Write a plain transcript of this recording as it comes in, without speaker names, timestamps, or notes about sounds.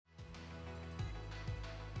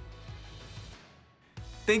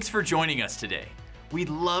Thanks for joining us today. We'd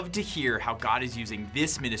love to hear how God is using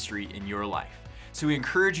this ministry in your life. So we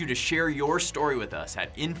encourage you to share your story with us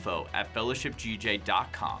at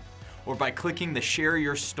info@fellowshipgj.com or by clicking the Share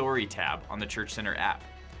Your Story tab on the Church Center app.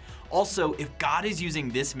 Also, if God is using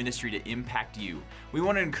this ministry to impact you, we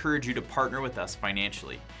want to encourage you to partner with us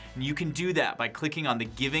financially. And you can do that by clicking on the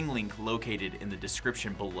giving link located in the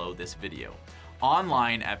description below this video,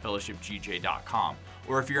 online at fellowshipgj.com,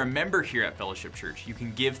 or if you're a member here at Fellowship Church, you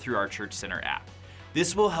can give through our Church Center app.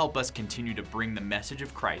 This will help us continue to bring the message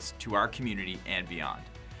of Christ to our community and beyond.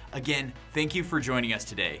 Again, thank you for joining us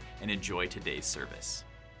today and enjoy today's service.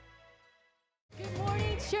 Good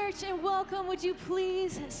morning, church, and welcome. Would you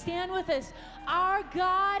please stand with us? Our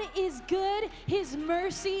God is good. His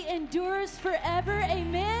mercy endures forever.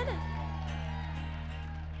 Amen.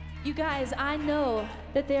 You guys, I know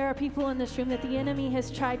that there are people in this room that the enemy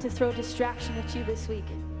has tried to throw distraction at you this week.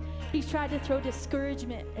 He's tried to throw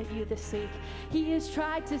discouragement at you this week. He has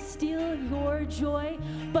tried to steal your joy,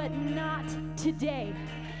 but not today.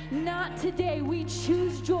 Not today. We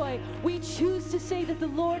choose joy. We choose to say that the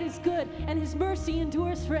Lord is good and His mercy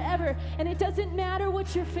endures forever. And it doesn't matter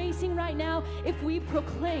what you're facing right now. If we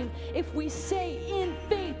proclaim, if we say in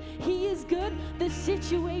faith, He is good, the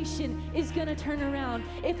situation is going to turn around.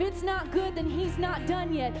 If it's not good, then He's not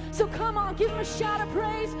done yet. So come on, give Him a shout of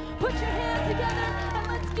praise. Put your hands together and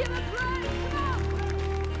let's give Him praise.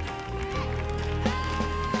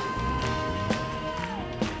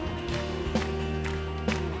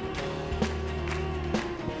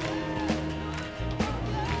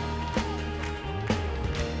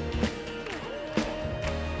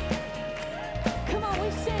 Come on.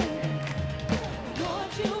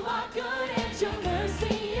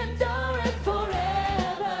 Forever.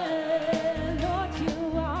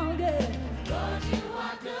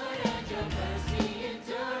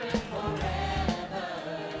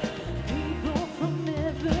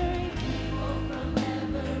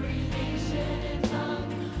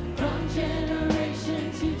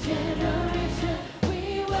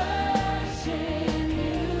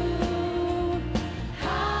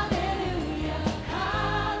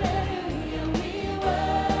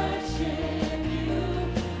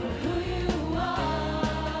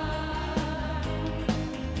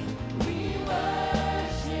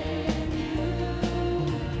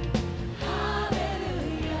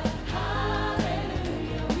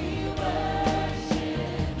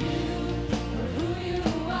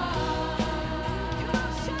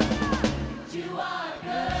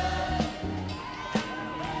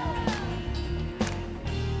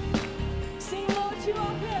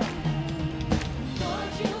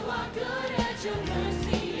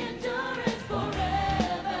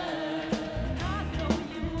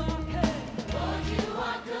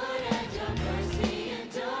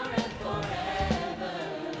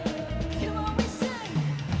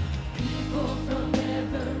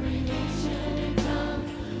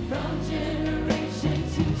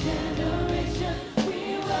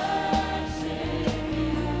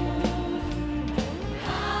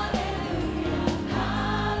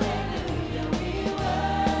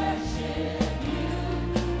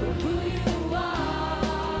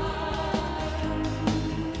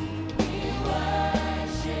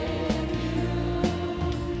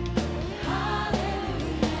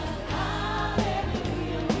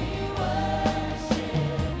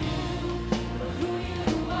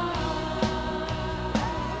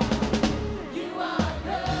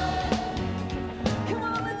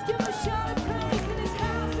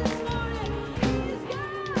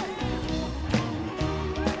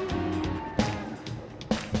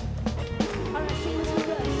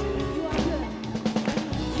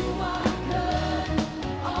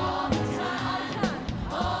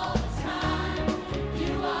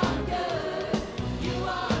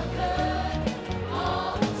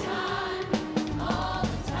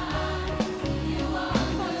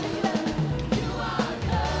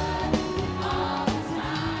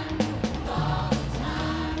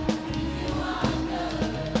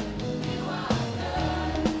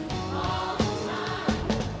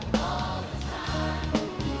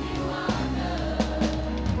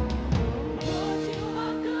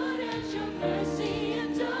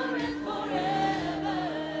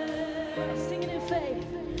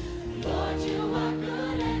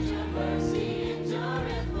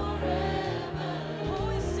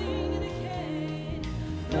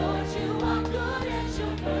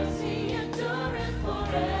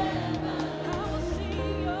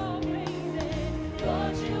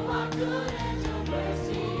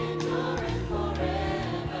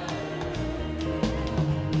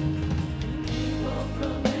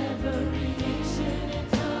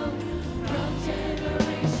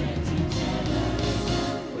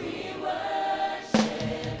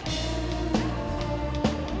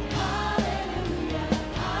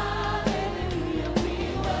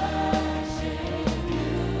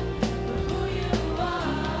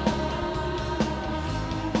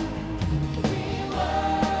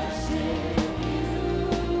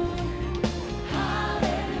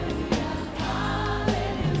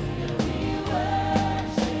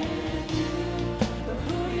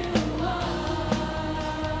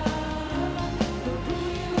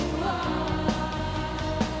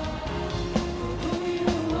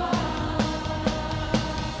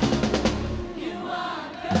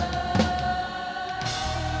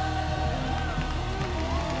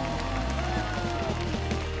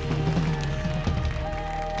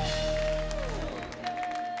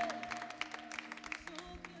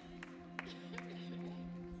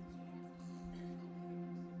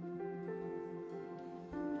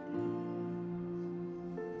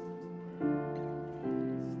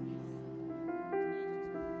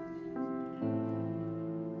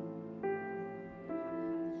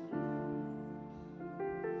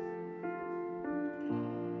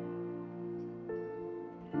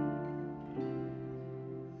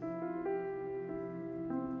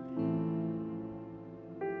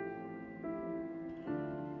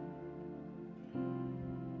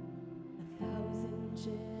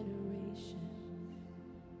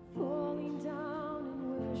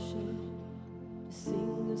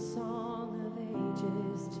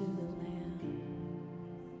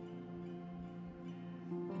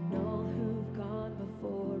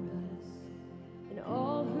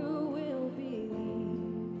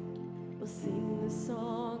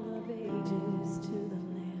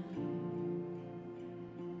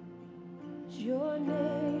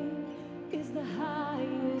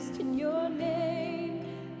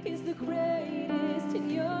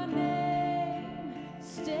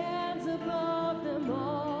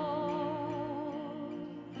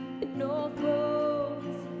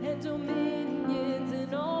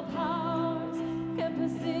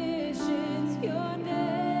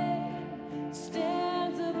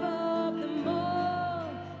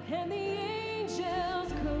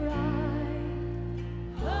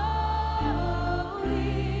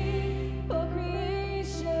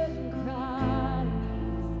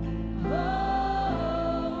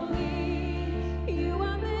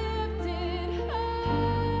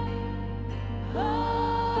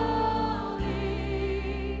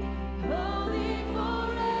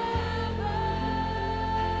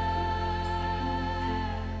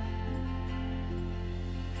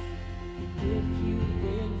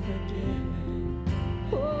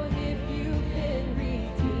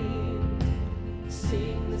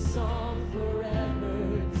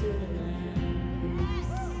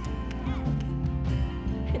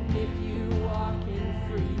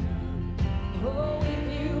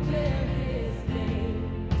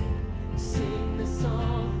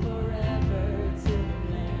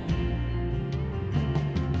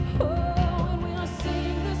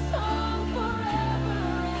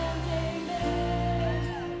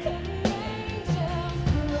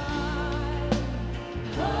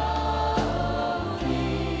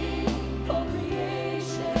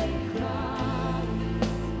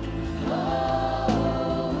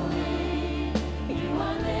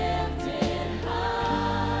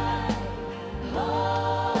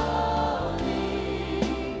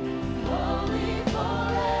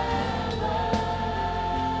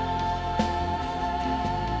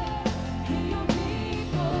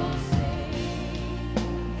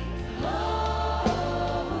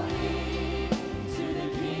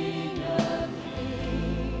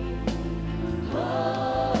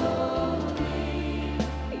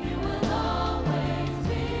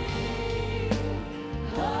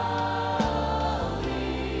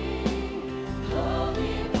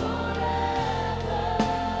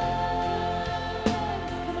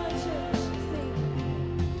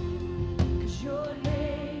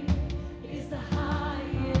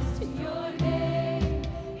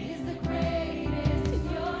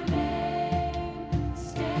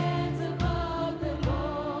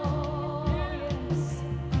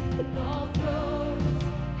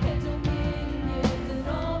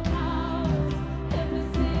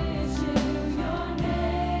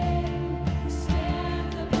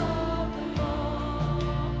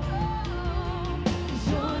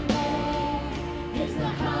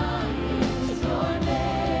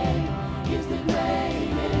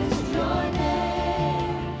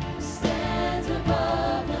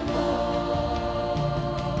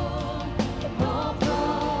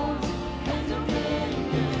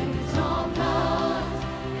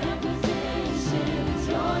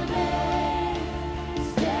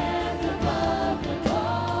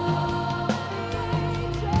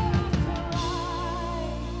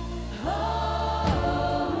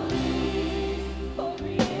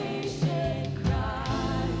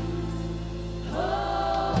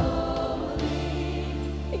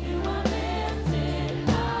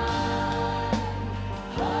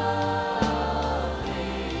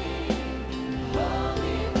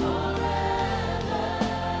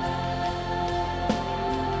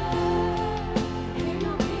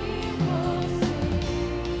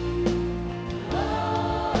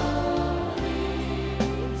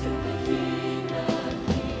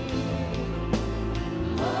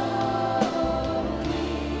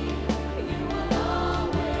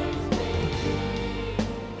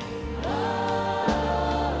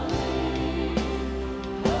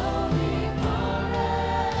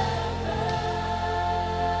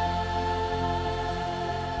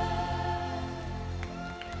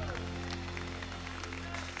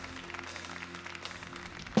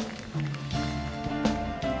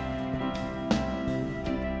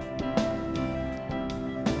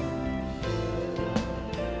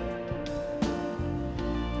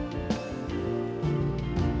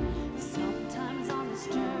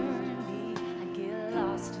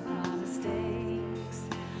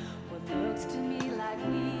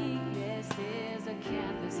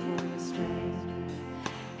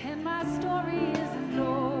 my story isn't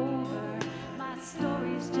over. My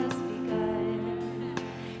story's just begun.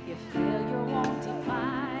 Your failure won't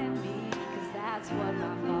define me, 'cause that's what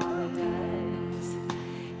my Father does.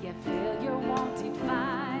 Your failure won't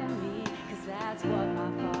define me, 'cause that's what my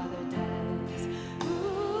Father does.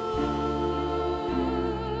 Ooh,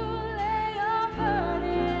 lay your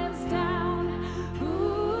burdens down.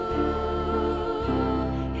 Ooh,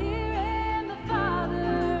 here in the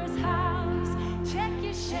Father's house. Check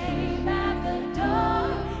your shame at the door,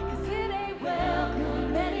 'cause it ain't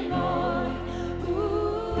welcome anymore.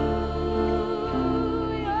 Ooh,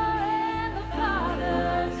 you're in the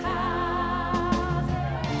Father's house.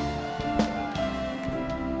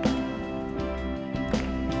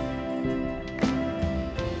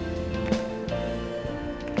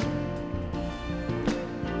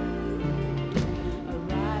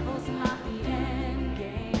 Arrival's not the end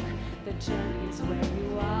game. The journey is where you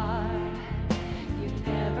are. You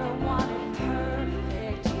never wanted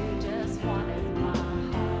perfect, you just wanted my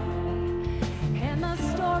heart. And the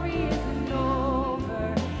story isn't over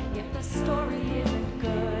if the story isn't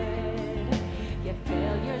good. Your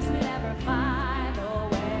failures never final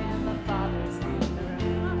when the Father's in the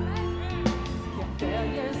room. Your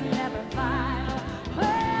failures never final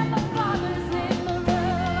when the Father's in the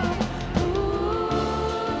room. Ooh,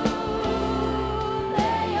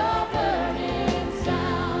 lay your burdens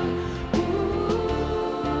down. Ooh,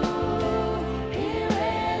 here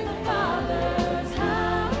in the Father's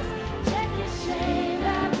house. Check your shame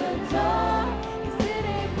at the door, 'cause it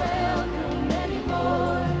ain't welcome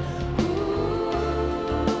anymore. Ooh,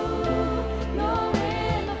 you're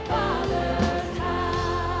in the Father's house.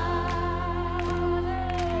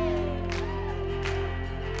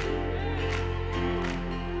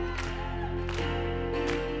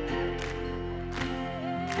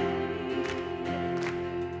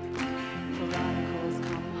 Prodigals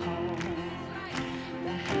come home.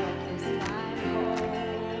 The helpless find hope.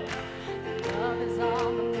 Love is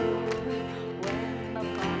on the move when the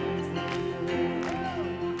Father's in the room.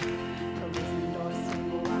 Prison doors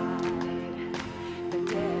swing wide. The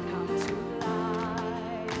dead come to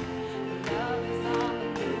life. Love is on the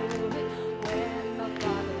move when the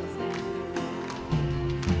Father's in the room.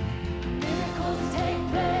 Miracles take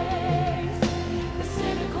place. The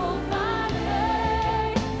cynical find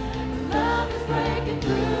faith. Love is breaking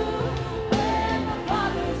through when the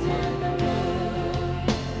Father's in the room.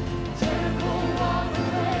 Jericho walls are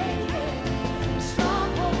breaking.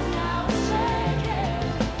 Strongholds now are shaking.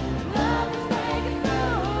 Love is breaking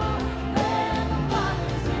through when the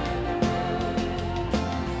Father's in the room.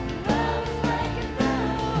 Love is breaking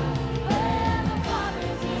through when the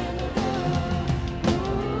Father's in the room.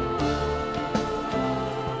 Ooh,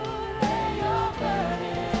 lay your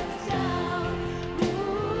burdens down.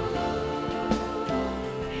 Ooh,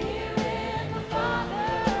 here in the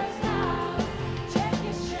Father's house. Check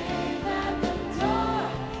your shame at the door,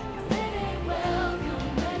 'cause it ain't welcome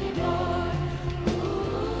anymore.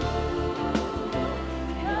 Ooh,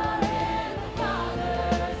 you're in the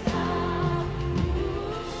Father's house. Ooh,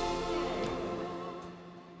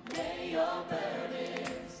 lay your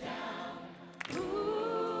burdens down.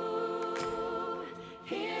 Ooh,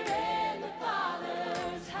 here in the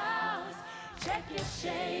Father's house. Check your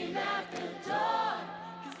shame at the door,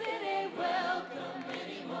 'cause it ain't welcome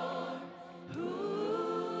anymore.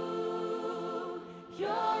 Ooh,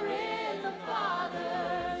 you're in the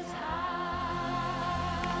Father's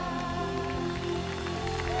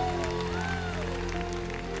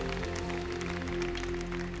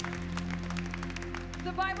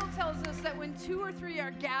The Bible tells us that when 2 or 3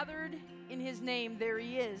 are gathered in his name, there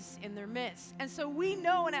he is in their midst. And so we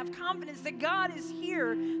know and have confidence that God is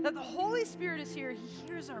here, that the Holy Spirit is here. He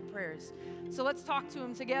hears our prayers. So let's talk to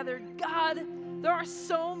him together. God, there are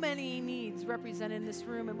so many needs represented in this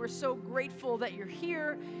room, and we're so grateful that you're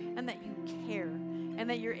here and that you care and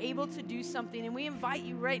that you're able to do something. And we invite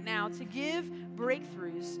you right now to give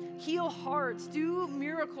breakthroughs, heal hearts, do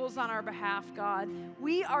miracles on our behalf, God.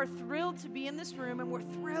 We are thrilled to be in this room, and we're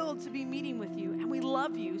thrilled to be meeting with you, and we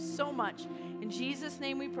love you so much. In Jesus'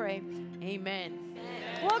 name we pray, amen.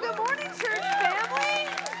 Well, good morning, church family.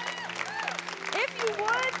 If you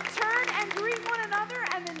would, turn and greet one another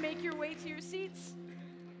and then make your way to your seats.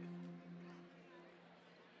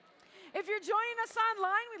 If you're joining us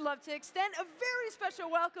online, we'd love to extend a very special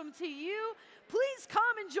welcome to you. Please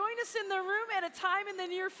come and join us in the room at a time in the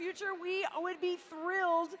near future. We would be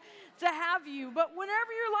thrilled to have you. But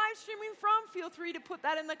whenever you're live streaming from, feel free to put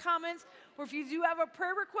that in the comments. Or if you do have a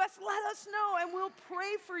prayer request, let us know and we'll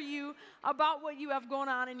pray for you about what you have going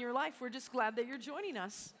on in your life. We're just glad that you're joining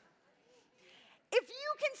us. If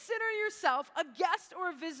you consider yourself a guest or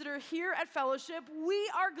a visitor here at Fellowship,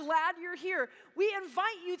 we are glad you're here. We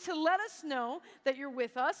invite you to let us know that you're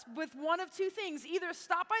with us with one of two things. Either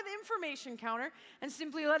stop by the information counter and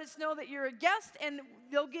simply let us know that you're a guest, and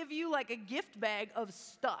they'll give you like a gift bag of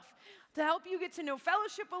stuff to help you get to know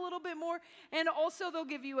Fellowship a little bit more. And also they'll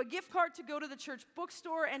give you a gift card to go to the church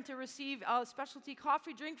bookstore and to receive a specialty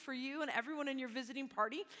coffee drink for you and everyone in your visiting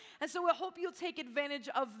party. And so we hope you'll take advantage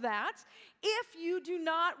of that. If you do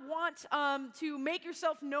not want to make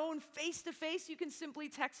yourself known face to face, you can simply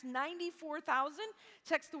text 94,000,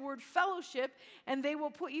 text the word Fellowship, and they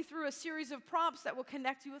will put you through a series of prompts that will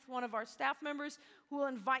connect you with one of our staff members who will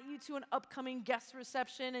invite you to an upcoming guest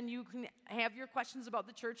reception, and you can have your questions about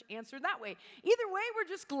the church answered that way. Either way, we're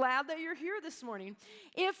just glad that you're here this morning.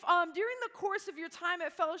 If during the course of your time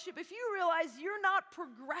at Fellowship, if you realize you're not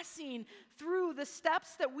progressing through the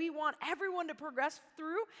steps that we want everyone to progress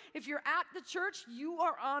through, if you're at the church, you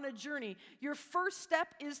are on a journey. Your first step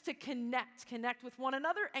is to connect with one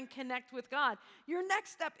another and connect with God. Your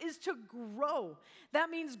next step is to grow. That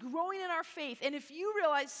means growing in our faith. And if you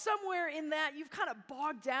realize somewhere in that you've kind of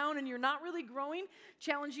bogged down and you're not really growing,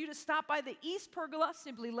 challenge you to stop by the East Pergola.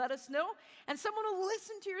 Simply let us know, and someone will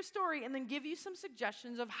listen to your story and then give you some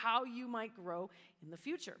suggestions of how you might grow in the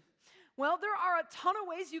future. Well, there are a ton of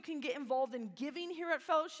ways you can get involved in giving here at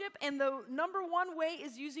Fellowship, and the number one way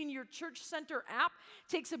is using your Church Center app.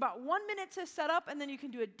 It takes about 1 minute to set up, and then you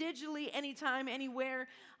can do it digitally anytime, anywhere,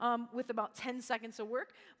 with about 10 seconds of work.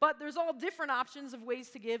 But there's all different options of ways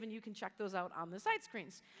to give, and you can check those out on the side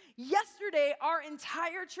screens. Yesterday, our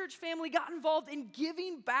entire church family got involved in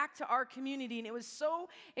giving back to our community, and it was so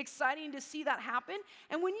exciting to see that happen.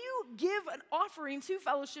 And when you give an offering to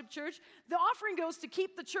Fellowship Church, the offering goes to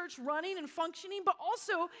keep the church running and functioning, but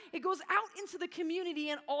also it goes out into the community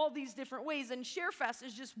in all these different ways. And ShareFest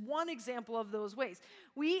is just one example of those ways.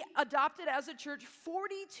 We adopted as a church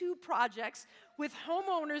 42 projects with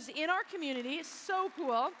homeowners in our community. It's so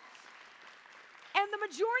cool. And the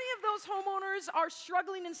majority of those homeowners are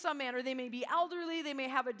struggling in some manner. They may be elderly, they may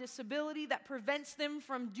have a disability that prevents them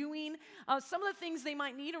from doing some of the things they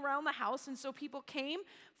might need around the house. And so people came,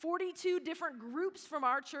 42 different groups from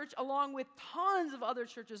our church, along with tons of other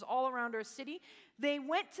churches all around our city. They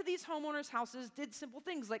went to these homeowners' houses, did simple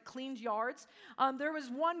things like cleaned yards. There was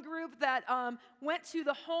one group that went to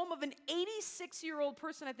the home of an 86-year-old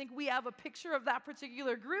person. I think we have a picture of that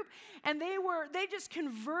particular group. And they just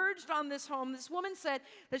converged on this home. This woman said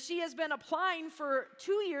that she has been applying for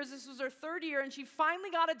 2 years. This was her third year, and she finally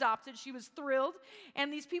got adopted. She was thrilled.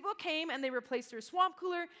 And these people came, and they replaced her swamp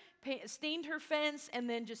cooler, stained her fence, and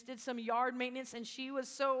then just did some yard maintenance, and she was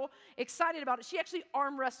so excited about it. She actually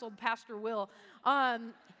arm wrestled Pastor Will.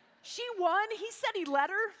 She won. He said he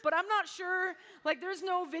let her, but I'm not sure. Like, there's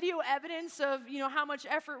no video evidence of, how much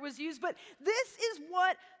effort was used. But this is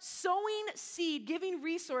what sowing seed, giving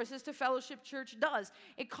resources to Fellowship Church does.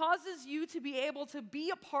 It causes you to be able to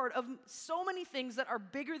be a part of so many things that are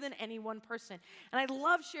bigger than any one person. And I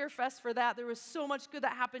love ShareFest for that. There was so much good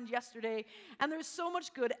that happened yesterday. And there's so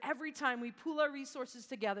much good every time we pool our resources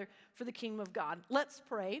together for the kingdom of God. Let's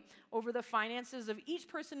pray over the finances of each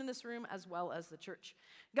person in this room as well as the church.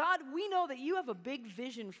 God, we know that you have a big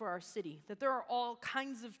vision for our city, that there are all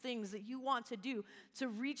kinds of things that you want to do to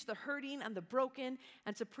reach the hurting and the broken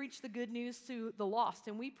and to preach the good news to the lost.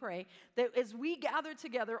 And we pray that as we gather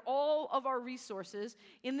together all of our resources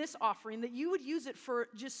in this offering, that you would use it for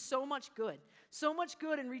just so much good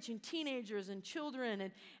in reaching teenagers and children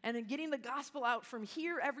and in getting the gospel out from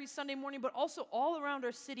here every Sunday morning, but also all around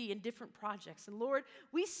our city in different projects. And Lord,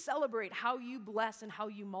 we celebrate how you bless and how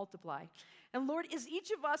you multiply. And Lord, as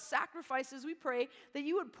each of us sacrifices, we pray that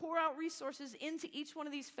you would pour out resources into each one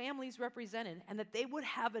of these families represented, and that they would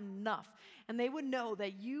have enough, and they would know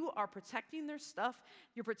that you are protecting their stuff,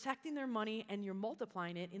 you're protecting their money, and you're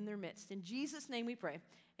multiplying it in their midst. In Jesus' name we pray.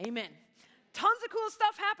 Amen. Tons of cool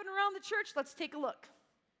stuff happening around the church. Let's take a look.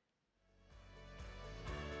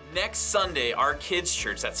 Next Sunday, our kids'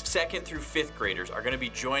 church, that's 2nd through 5th graders, are going to be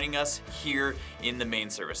joining us here in the main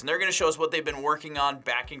service. And they're going to show us what they've been working on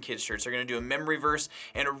back in kids' church. They're going to do a memory verse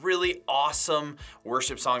and a really awesome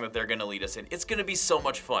worship song that they're going to lead us in. It's going to be so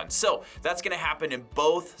much fun. So that's going to happen in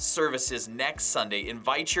both services next Sunday.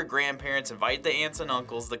 Invite your grandparents, invite the aunts and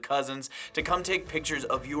uncles, the cousins, to come take pictures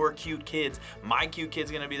of your cute kids. My cute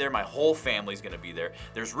kid's going to be there. My whole family's going to be there.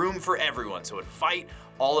 There's room for everyone. So invite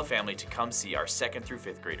all the family to come see our 2nd through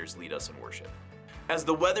 5th graders lead us in worship. As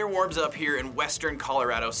the weather warms up here in Western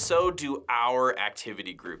Colorado, so do our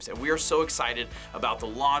activity groups, and we are so excited about the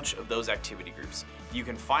launch of those activity groups. You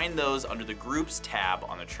can find those under the Groups tab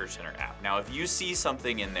on the Church Center app. Now, if you see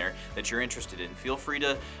something in there that you're interested in, feel free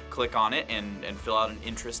to click on it and fill out an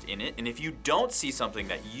interest in it. And if you don't see something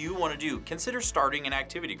that you want to do, consider starting an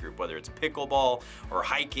activity group, whether it's pickleball or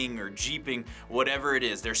hiking or jeeping, whatever it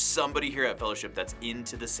is. There's somebody here at Fellowship that's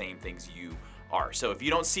into the same things you are. So if you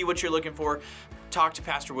don't see what you're looking for, talk to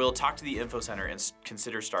Pastor Will, talk to the Info Center, and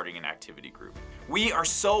consider starting an activity group. We are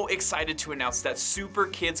so excited to announce that Super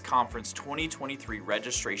Kids Conference 2023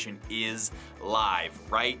 registration is live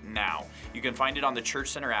right now. You can find it on the Church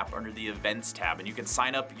Center app under the Events tab, and you can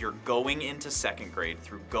sign up your going into second grade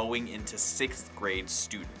through going into sixth grade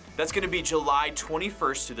student. That's going to be July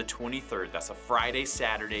 21st to the 23rd. That's a Friday,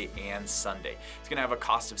 Saturday, and Sunday. It's going to have a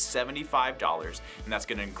cost of $75, and that's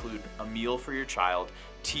going to include a meal for your child,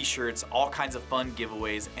 t-shirts, all kinds of fun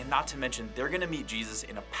giveaways, and not to mention, they're going to meet Jesus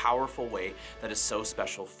in a powerful way that is so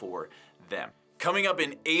special for them. Coming up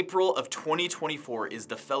in April of 2024 is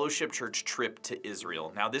the Fellowship Church trip to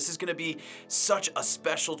Israel. Now, this is going to be such a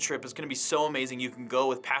special trip. It's going to be so amazing. You can go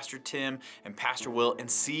with Pastor Tim and Pastor Will and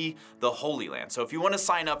see the Holy Land. So if you want to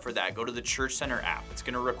sign up for that, go to the Church Center app. It's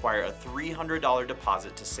going to require a $300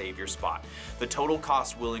 deposit to save your spot. The total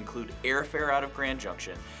cost will include airfare out of Grand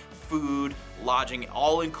Junction, food, lodging,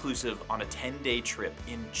 all inclusive on a 10-day trip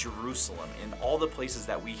in Jerusalem, in all the places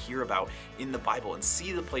that we hear about in the Bible and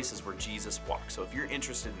see the places where Jesus walked. So if you're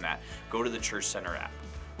interested in that, go to the Church Center app.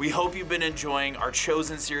 We hope you've been enjoying our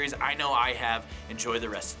Chosen series. I know I have. Enjoy the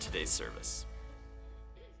rest of today's service.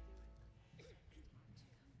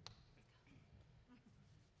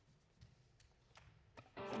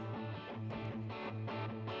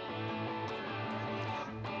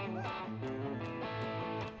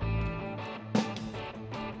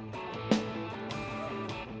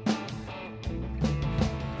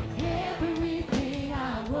 Everything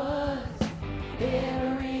I was,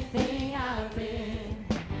 everything I've been,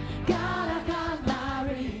 God, I got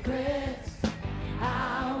my regrets.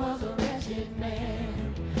 I was a wretched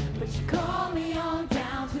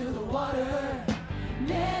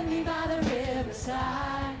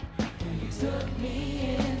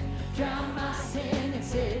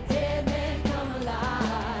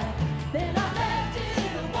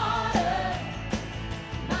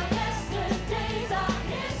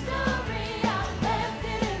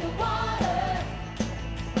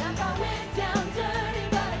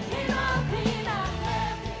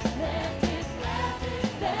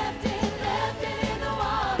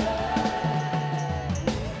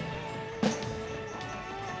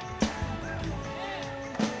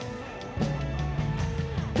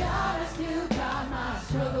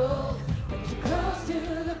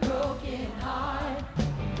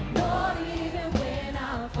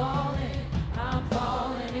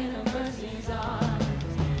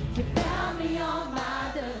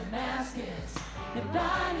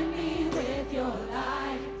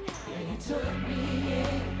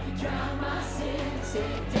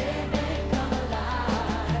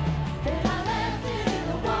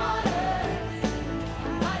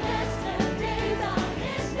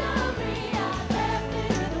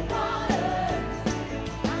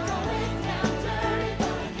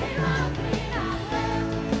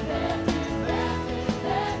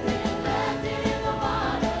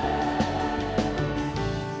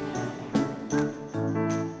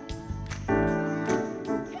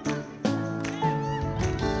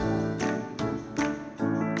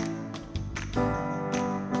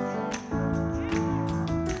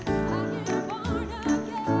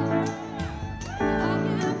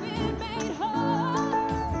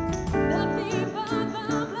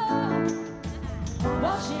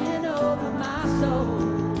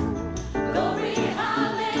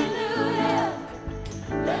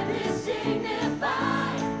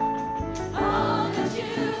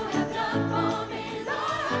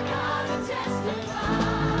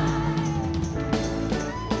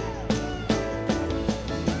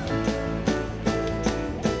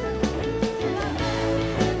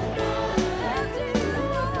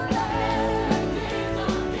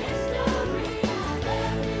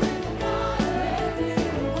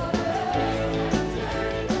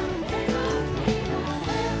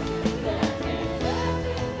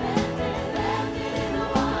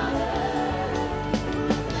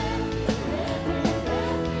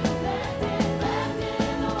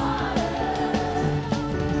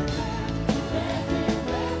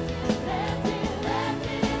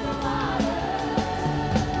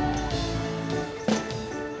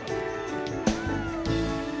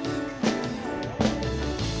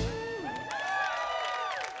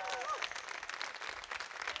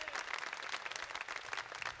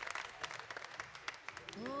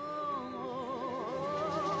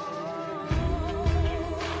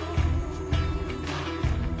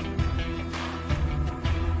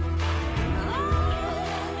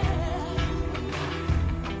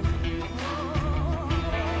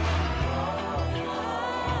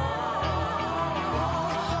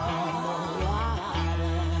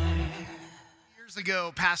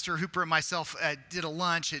ago, Pastor Hooper and myself did a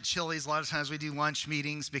lunch at Chili's. A lot of times we do lunch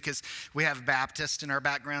meetings because we have Baptist in our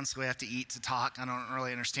background, so we have to eat to talk. I don't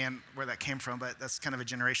really understand where that came from, but that's kind of a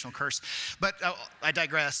generational curse. But I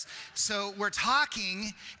digress. So we're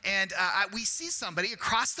talking, and we see somebody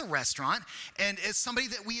across the restaurant, and it's somebody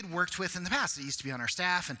that we had worked with in the past. It used to be on our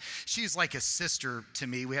staff, and she's like a sister to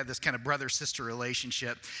me. We had this kind of brother-sister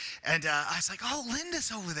relationship. And I was like, oh,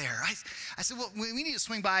 Linda's over there. I said, well, we need to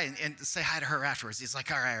swing by and say hi to her afterwards. He's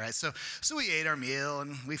like, all right. So we ate our meal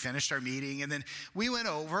and we finished our meeting, and then we went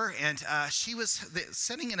over, and she was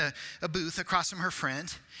sitting in a booth across from her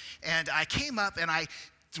friend, and I came up, and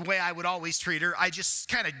the way I would always treat her, I just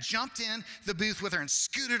kind of jumped in the booth with her and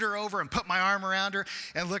scooted her over and put my arm around her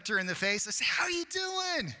and looked her in the face. I said, how are you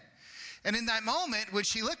doing? And in that moment, when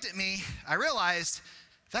she looked at me, I realized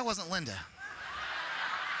that wasn't Linda.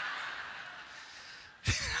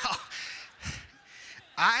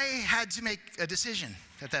 I had to make a decision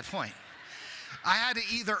at that point. I had to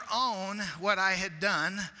either own what I had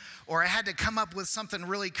done, or I had to come up with something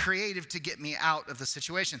really creative to get me out of the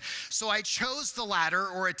situation. So I chose the latter,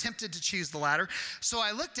 or attempted to choose the latter. So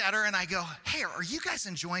I looked at her and I go, hey, are you guys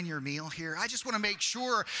enjoying your meal here? I just want to make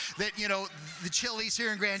sure that, the Chili's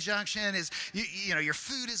here in Grand Junction is, your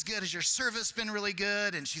food is good. Has your service been really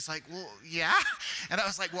good? And she's like, well, yeah. And I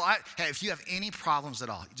was like, well, hey, if you have any problems at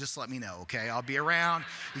all, just let me know, okay? I'll be around.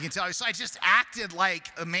 You can tell me. So I just acted like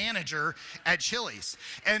a manager at Chili's.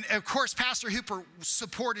 And of course, Pastor Hooper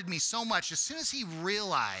supported me so much. As soon as he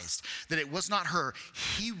realized that it was not her,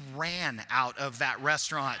 he ran out of that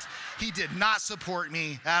restaurant. He did not support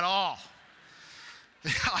me at all.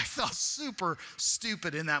 I felt super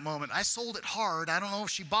stupid in that moment. I sold it hard. I don't know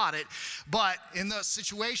if she bought it, but in the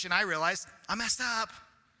situation, I realized I messed up.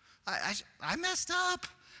 I messed up.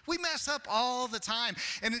 We mess up all the time.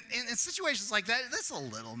 And in situations like that, that's a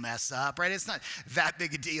little mess up, right? It's not that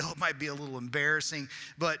big a deal. It might be a little embarrassing,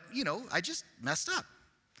 but, I just messed up.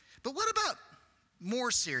 But what about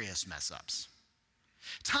more serious mess ups?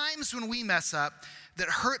 Times when we mess up that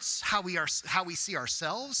hurts how we see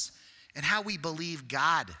ourselves and how we believe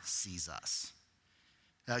God sees us.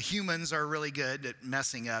 Humans are really good at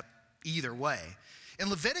messing up either way. In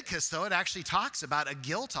Leviticus, though, it actually talks about a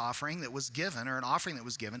guilt offering that was given, or an offering that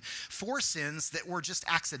was given for sins that were just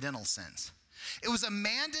accidental sins. It was a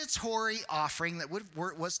mandatory offering that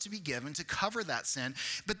was to be given to cover that sin,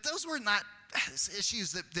 but those were not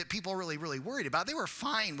issues that people really, really worried about. They were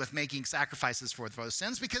fine with making sacrifices for those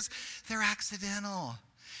sins because they're accidental.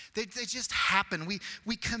 They just happen.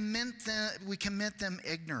 We commit them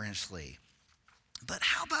ignorantly. But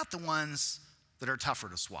how about the ones that are tougher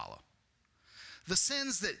to swallow? The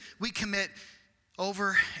sins that we commit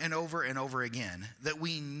over and over and over again that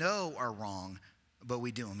we know are wrong, but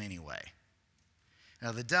we do them anyway.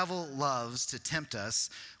 Now, the devil loves to tempt us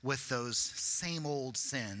with those same old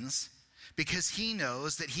sins because he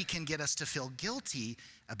knows that he can get us to feel guilty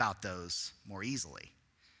about those more easily.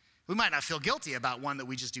 We might not feel guilty about one that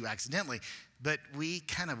we just do accidentally, but we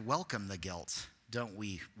kind of welcome the guilt, don't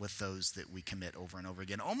we, with those that we commit over and over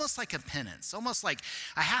again? Almost like a penance, almost like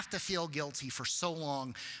I have to feel guilty for so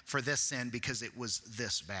long for this sin because it was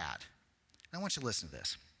this bad. Now, I want you to listen to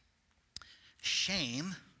this.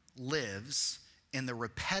 Shame lives in the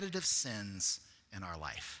repetitive sins in our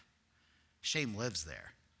life. Shame lives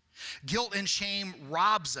there. Guilt and shame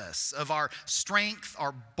robs us of our strength,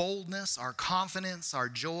 our boldness, our confidence, our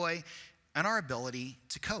joy, and our ability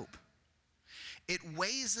to cope. It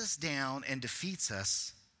weighs us down and defeats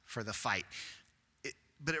us for the fight.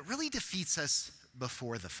 But it really defeats us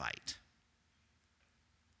before the fight.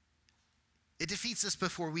 It defeats us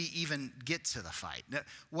before we even get to the fight. Now,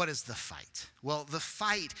 what is the fight? Well, the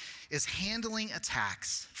fight is handling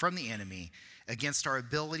attacks from the enemy against our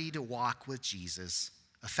ability to walk with Jesus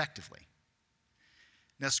effectively.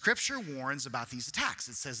 Now, Scripture warns about these attacks.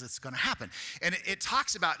 It says it's going to happen. And it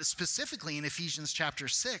talks about specifically in Ephesians chapter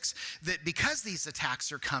 6 that because these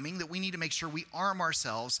attacks are coming, that we need to make sure we arm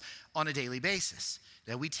ourselves on a daily basis.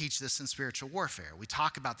 That we teach this in spiritual warfare. We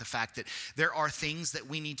talk about the fact that there are things that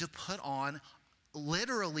we need to put on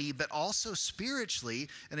literally, but also spiritually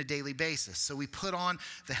on a daily basis. So we put on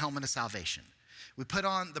the helmet of salvation. We put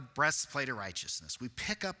on the breastplate of righteousness. We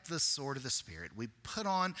pick up the sword of the Spirit. We put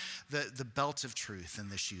on the belt of truth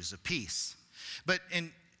and the shoes of peace. But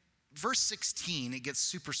in verse 16, it gets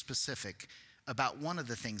super specific about one of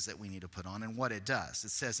the things that we need to put on and what it does.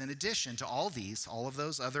 It says, in addition to all of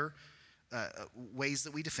those other ways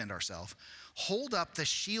that we defend ourselves, hold up the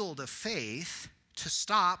shield of faith to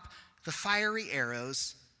stop the fiery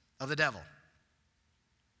arrows of the devil.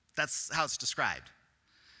 That's how it's described.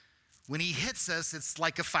 When he hits us, it's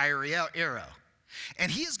like a fiery arrow.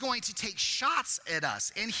 And he is going to take shots at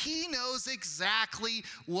us. And he knows exactly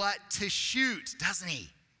what to shoot, doesn't he?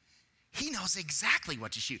 He knows exactly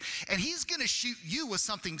what to shoot. And he's going to shoot you with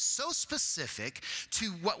something so specific to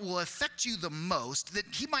what will affect you the most that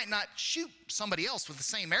he might not shoot somebody else with the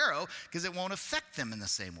same arrow because it won't affect them in the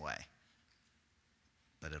same way.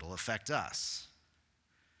 But it'll affect us.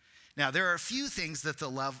 Now, there are a few things that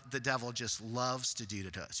the devil just loves to do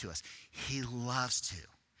to us. He loves to.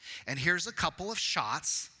 And here's a couple of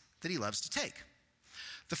shots that he loves to take.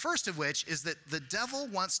 The first of which is that the devil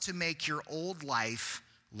wants to make your old life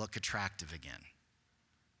look attractive again.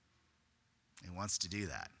 He wants to do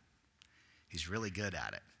that. He's really good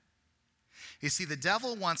at it. You see, the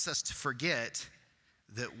devil wants us to forget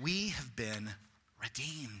that we have been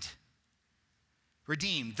redeemed.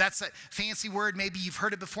 Redeemed. That's a fancy word. Maybe you've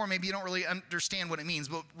heard it before. Maybe you don't really understand what it means.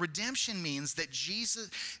 But redemption means that Jesus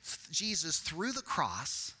through the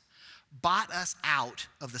cross, bought us out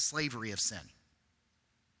of the slavery of sin.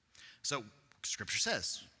 So Scripture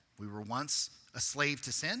says we were once a slave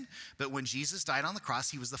to sin, but when Jesus died on the cross,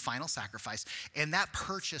 he was the final sacrifice, and that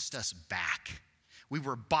purchased us back. We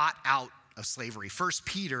were bought out of slavery. 1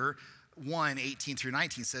 Peter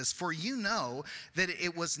 1:18-19 says, "For you know that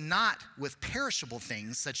it was not with perishable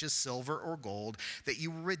things such as silver or gold that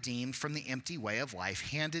you were redeemed from the empty way of life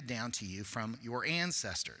handed down to you from your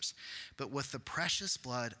ancestors, but with the precious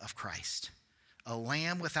blood of Christ, a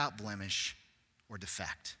lamb without blemish or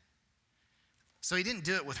defect." So he didn't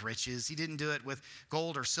do it with riches. He didn't do it with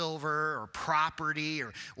gold or silver or property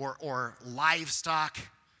or livestock.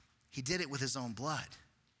 He did it with his own blood.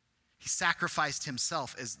 He sacrificed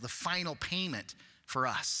himself as the final payment for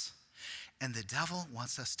us. And the devil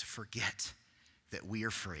wants us to forget that we are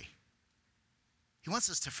free. He wants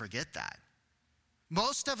us to forget that.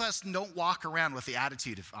 Most of us don't walk around with the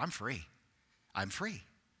attitude of, I'm free. I'm free.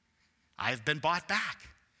 I've been bought back.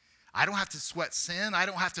 I don't have to sweat sin. I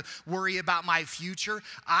don't have to worry about my future.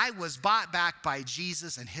 I was bought back by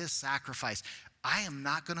Jesus and his sacrifice. I am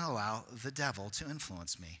not going to allow the devil to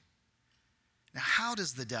influence me. Now, how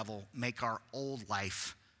does the devil make our old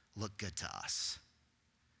life look good to us?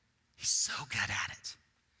 He's so good at it.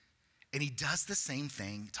 And he does the same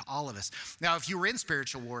thing to all of us. Now, if you were in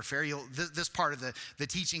spiritual warfare, this part of the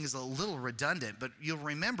teaching is a little redundant, but you'll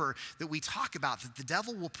remember that we talk about that the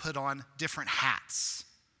devil will put on different hats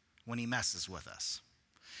when he messes with us.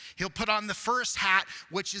 He'll put on the first hat,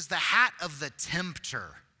 which is the hat of the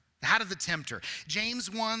tempter. The hat of the tempter.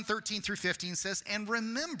 James 1:13-15 says, "And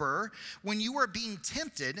remember, when you are being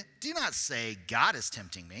tempted, do not say, 'God is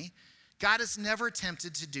tempting me.' God is never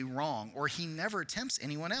tempted to do wrong, or he never tempts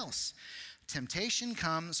anyone else. Temptation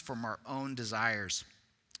comes from our own desires,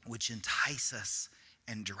 which entice us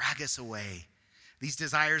and drag us away. These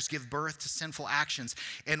desires give birth to sinful actions,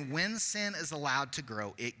 and when sin is allowed to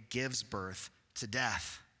grow, it gives birth to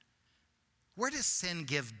death." Where does sin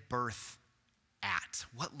give birth at?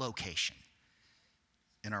 What location?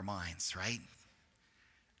 In our minds, right?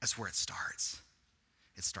 That's where it starts.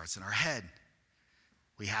 It starts in our head.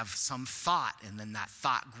 We have some thought, and then that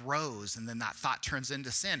thought grows, and then that thought turns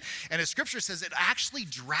into sin. And as Scripture says, it actually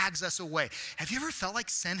drags us away. Have you ever felt like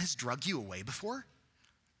sin has dragged you away before?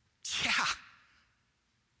 Yeah.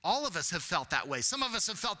 All of us have felt that way. Some of us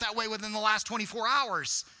have felt that way within the last 24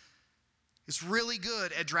 hours. It's really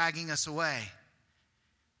good at dragging us away.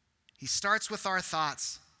 He starts with our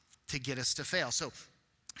thoughts to get us to fail. So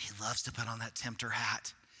he loves to put on that tempter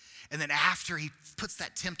hat. And then after he puts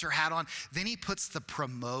that tempter hat on, then he puts the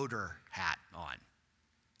promoter hat on.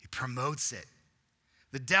 He promotes it.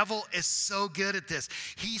 The devil is so good at this.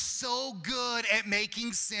 He's so good at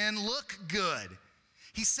making sin look good.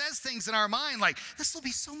 He says things in our mind like, this will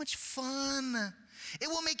be so much fun. It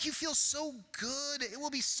will make you feel so good. It will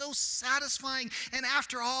be so satisfying. And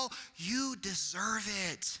after all, you deserve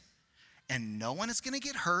it. And no one is going to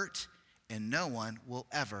get hurt, and no one will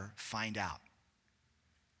ever find out.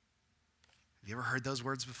 Have you ever heard those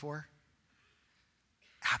words before?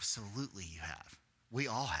 Absolutely you have. We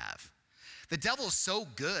all have. The devil is so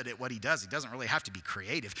good at what he does, he doesn't really have to be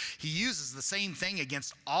creative. He uses the same thing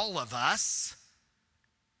against all of us.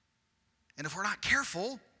 And if we're not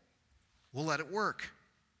careful, we'll let it work.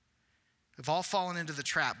 We've all fallen into the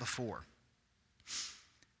trap before.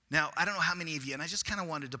 Now, I don't know how many of you, and I just kind of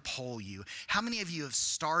wanted to poll you, how many of you have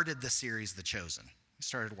started the series, The Chosen? You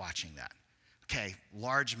started watching that. Okay,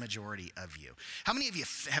 large majority of you. How many of you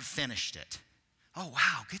have finished it? Oh,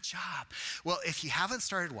 wow, good job. Well, if you haven't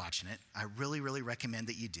started watching it, I really, really recommend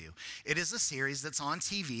that you do. It is a series that's on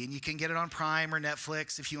TV, and you can get it on Prime or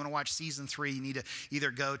Netflix. If you want to watch season 3, you need to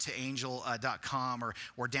either go to angel.com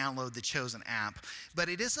or download the Chosen app. But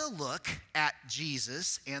it is a look at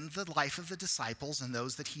Jesus and the life of the disciples and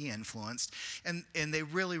those that he influenced, and they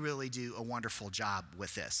really, really do a wonderful job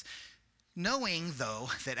with this. Knowing, though,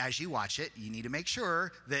 that as you watch it, you need to make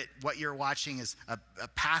sure that what you're watching is a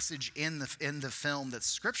passage in the film that's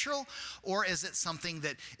scriptural, or is it something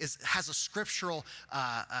that has a scriptural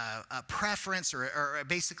preference, or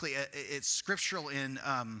basically it's scriptural in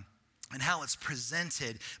how it's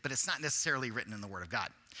presented, but it's not necessarily written in the Word of God.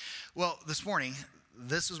 Well, this morning,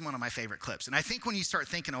 this was one of my favorite clips. And I think when you start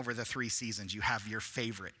thinking over the 3 seasons, you have your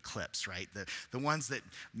favorite clips, right? The ones that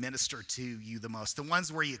minister to you the most, the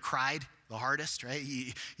ones where you cried the hardest, right?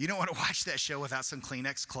 You don't want to watch that show without some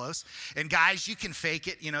Kleenex close. And guys, you can fake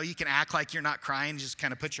it. You know, you can act like you're not crying. Just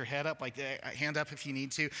kind of put your head up, like hand up if you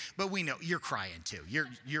need to. But we know you're crying too.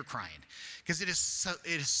 You're crying because it is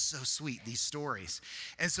so sweet, these stories.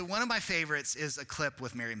 And so one of my favorites is a clip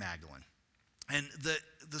with Mary Magdalene. And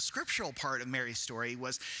the scriptural part of Mary's story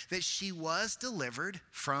was that she was delivered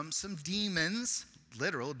from some demons,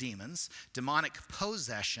 literal demons, demonic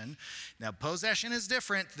possession. Now, possession is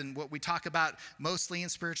different than what we talk about mostly in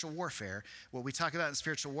spiritual warfare. What we talk about in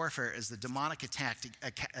spiritual warfare is the demonic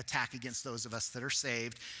attack against those of us that are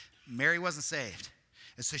saved. Mary wasn't saved.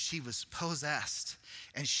 And so she was possessed,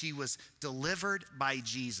 and she was delivered by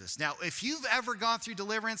Jesus. Now, if you've ever gone through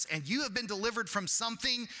deliverance and you have been delivered from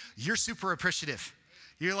something, you're super appreciative.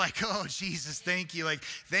 You're like, oh, Jesus, thank you. Like,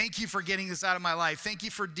 thank you for getting this out of my life. Thank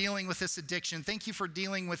you for dealing with this addiction. Thank you for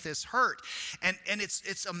dealing with this hurt. And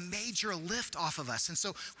it's a major lift off of us. And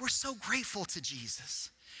so we're so grateful to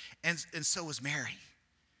Jesus. And so was Mary.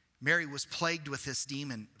 Mary was plagued with this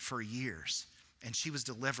demon for years, and she was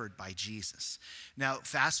delivered by Jesus. Now,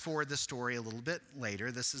 fast forward the story a little bit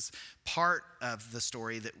later. This is part of the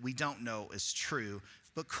story that we don't know is true,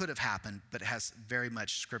 but could have happened, but has very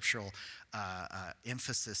much scriptural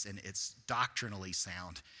emphasis, and it's doctrinally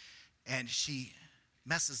sound. And she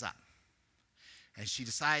messes up. And she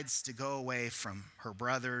decides to go away from her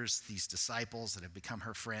brothers, these disciples that have become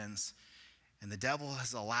her friends. And the devil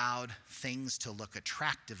has allowed things to look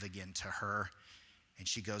attractive again to her, and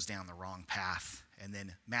she goes down the wrong path. And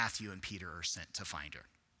then Matthew and Peter are sent to find her.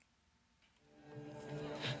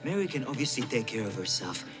 Mary can obviously take care of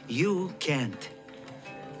herself. You can't.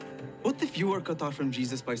 What if you were cut off from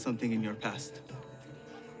Jesus by something in your past?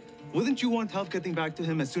 Wouldn't you want help getting back to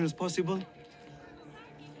him as soon as possible?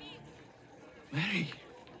 Mary.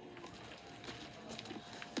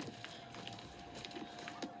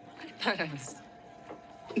 I thought I was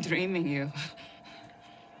dreaming you.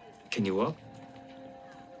 Can you walk?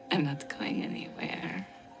 I'm not going anywhere.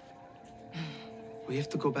 We have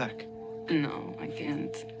to go back. No, I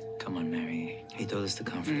can't. Come on, Mary. He told us to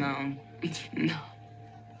comfort you. No, no.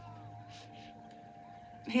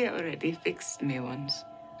 He already fixed me once.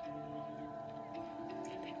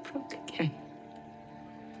 I broke again.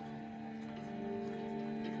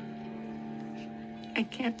 I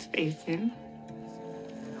can't face him.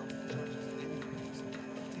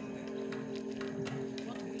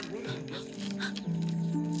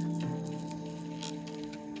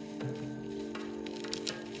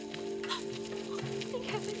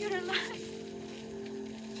 Kevin, you're alive.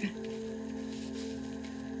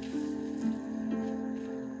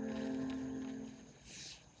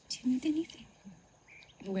 Do you need anything?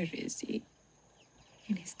 Where is he?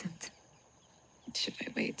 In his tent. Should I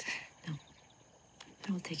wait? No.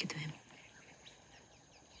 I will take it to him.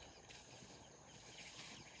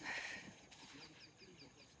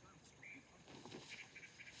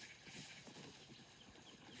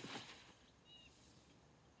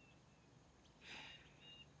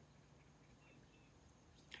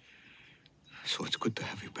 So it's good to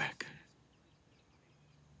have you back.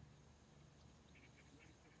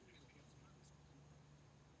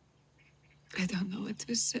 I don't know what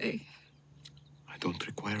to say. I don't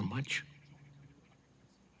require much.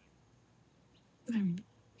 I'm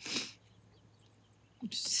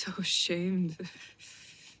so ashamed.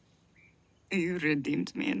 You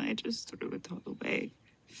redeemed me and I just threw it all away.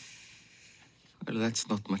 Well, that's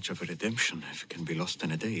not much of a redemption if it can be lost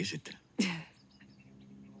in a day, is it?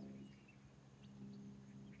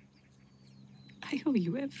 I owe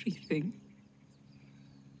you everything.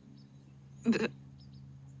 But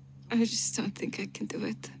I just don't think I can do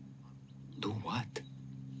it. Do what?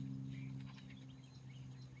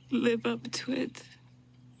 Live up to it.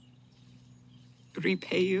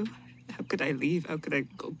 Repay you. How could I leave? How could I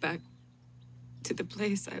go back to the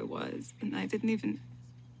place I was, and I didn't even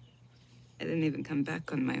come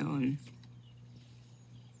back on my own.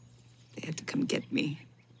 They had to come get me.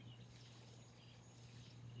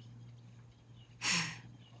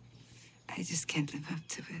 I just can't live up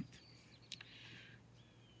to it.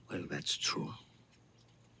 Well, that's true.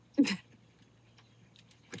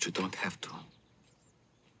 But you don't have to.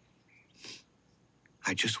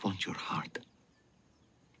 I just want your heart.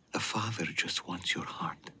 A father just wants your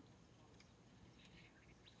heart.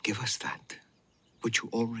 Give us that, which you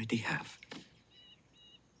already have.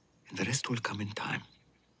 And the rest will come in time.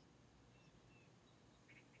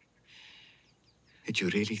 Did you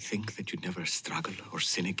really think that you'd never struggle or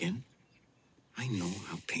sin again? I know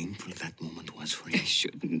how painful that moment was for you. I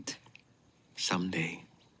shouldn't. Someday.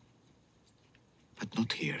 But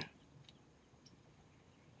not here.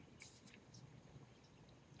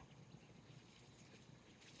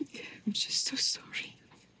 I'm just so sorry.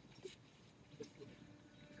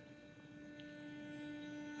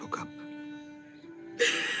 Look up.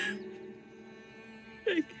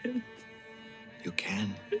 I can't. You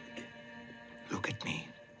can. Look at me.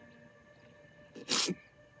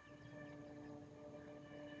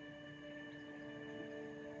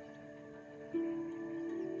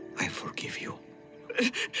 I forgive you.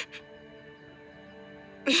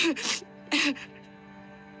 It's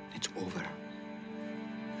over.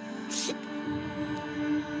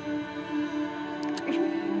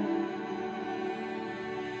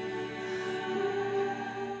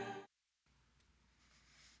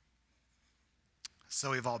 So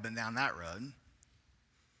we've all been down that road.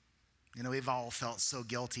 You know, we've all felt so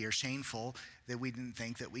guilty or shameful that we didn't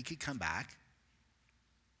think that we could come back.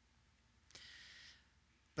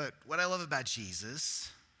 But what I love about Jesus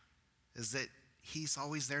is that he's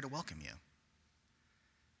always there to welcome you.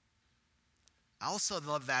 I also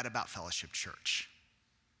love that about Fellowship Church.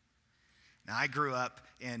 Now, I grew up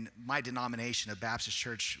in my denomination of Baptist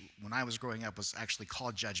church when I was growing up was actually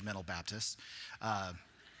called Judgmental Baptist.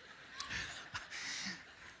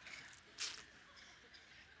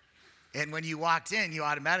 And when you walked in, you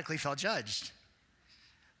automatically felt judged.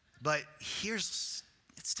 But it's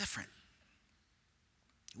different.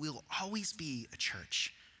 We will always be a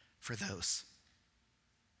church for those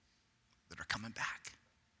that are coming back.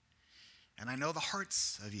 And I know the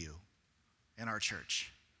hearts of you in our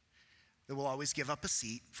church that will always give up a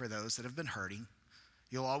seat for those that have been hurting.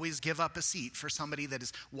 You'll always give up a seat for somebody that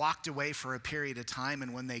has walked away for a period of time,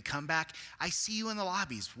 and when they come back, I see you in the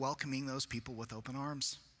lobbies welcoming those people with open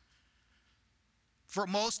arms. For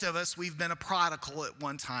most of us, we've been a prodigal at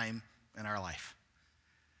one time in our life.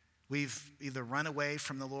 We've either run away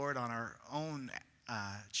from the Lord on our own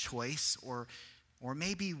choice, or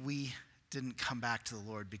maybe we didn't come back to the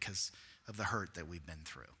Lord because of the hurt that we've been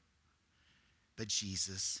through. But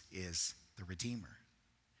Jesus is the Redeemer.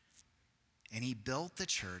 And he built the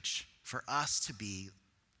church for us to be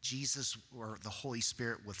Jesus or the Holy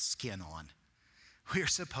Spirit with skin on. We are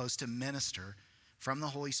supposed to minister from the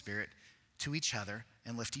Holy Spirit to each other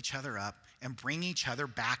and lift each other up and bring each other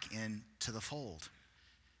back into the fold.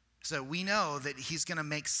 So we know that he's going to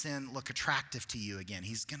make sin look attractive to you again.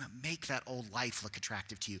 He's going to make that old life look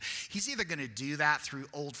attractive to you. He's either going to do that through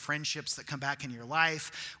old friendships that come back in your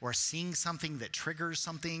life or seeing something that triggers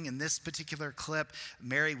something. In this particular clip,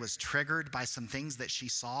 Mary was triggered by some things that she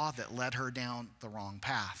saw that led her down the wrong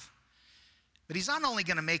path. But he's not only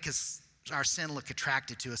going to make our sin look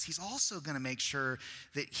attractive to us, he's also going to make sure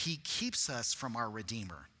that he keeps us from our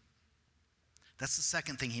Redeemer. That's the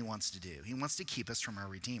second thing he wants to do. He wants to keep us from our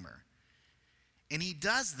Redeemer. And he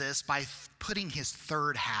does this by putting his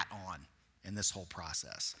third hat on in this whole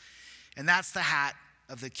process. And that's the hat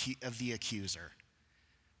of the accuser.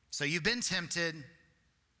 So you've been tempted.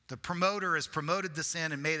 The promoter has promoted the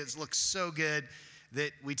sin and made it look so good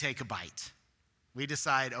that we take a bite. We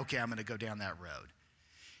decide, okay, I'm going to go down that road.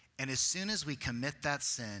 And as soon as we commit that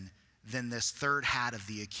sin, then this third hat of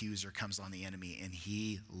the accuser comes on the enemy, and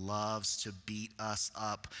he loves to beat us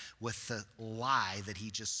up with the lie that he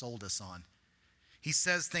just sold us on. He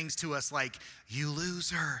says things to us like, you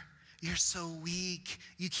loser, you're so weak.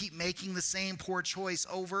 You keep making the same poor choice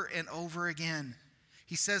over and over again.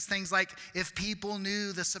 He says things like, if people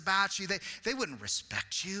knew this about you, they wouldn't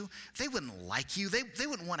respect you. They wouldn't like you. They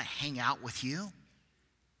wouldn't want to hang out with you.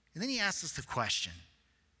 And then he asks us the question,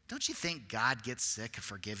 don't you think God gets sick of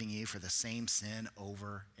forgiving you for the same sin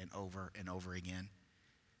over and over and over again?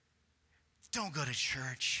 Don't go to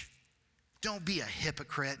church. Don't be a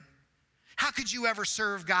hypocrite. How could you ever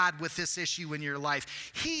serve God with this issue in your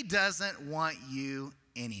life? He doesn't want you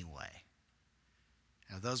anyway.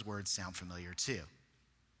 Now, those words sound familiar too,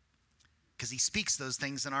 because he speaks those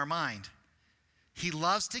things in our mind. He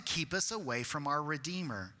loves to keep us away from our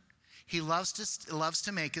Redeemer. He loves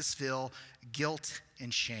to make us feel guilt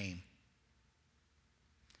and shame.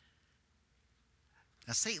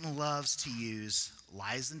 Now, Satan loves to use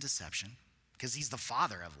lies and deception because he's the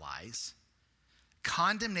father of lies,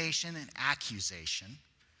 condemnation and accusation,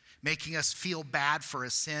 making us feel bad for a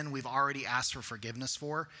sin we've already asked for forgiveness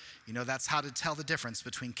for. You know, that's how to tell the difference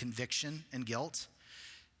between conviction and guilt.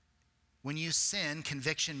 When you sin,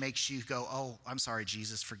 conviction makes you go, oh, I'm sorry,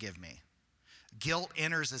 Jesus, forgive me. Guilt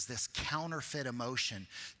enters as this counterfeit emotion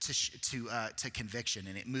to conviction,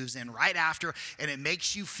 and it moves in right after, and it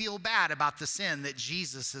makes you feel bad about the sin that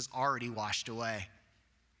Jesus has already washed away.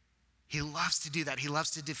 He loves to do that. He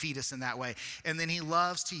loves to defeat us in that way. And then he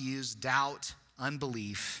loves to use doubt,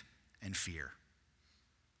 unbelief, and fear.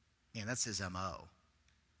 Man, that's his MO.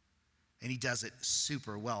 And he does it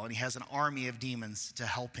super well. And he has an army of demons to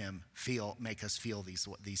help him make us feel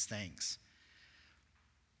these things.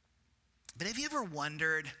 But have you ever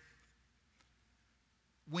wondered,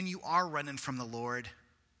 when you are running from the Lord,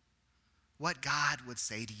 what God would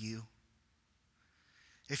say to you?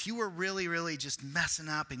 If you were really, really just messing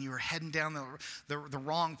up and you were heading down the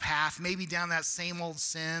wrong path, maybe down that same old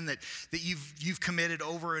sin that you've committed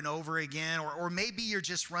over and over again, or maybe you're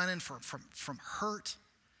just running from hurt,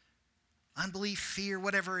 unbelief, fear,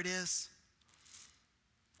 whatever it is,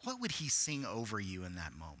 what would he sing over you in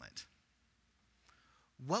that moment?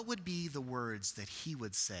 What would be the words that he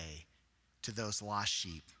would say to those lost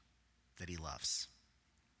sheep that he loves?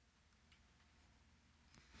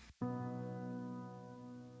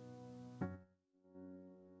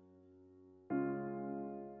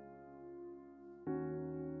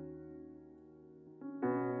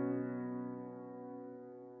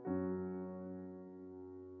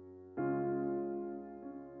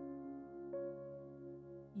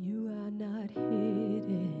 You are not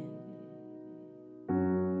hidden.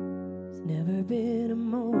 Never been a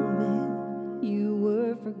moment you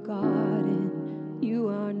were forgotten. You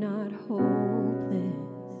are not hopeless.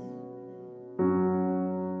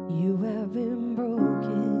 You have been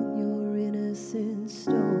broken, your innocence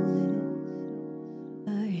stolen.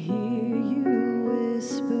 I hear you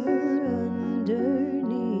whisper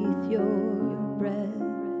underneath your breath.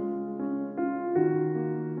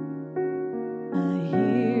 I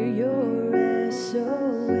hear your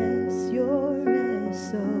SOS, your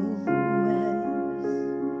SOS.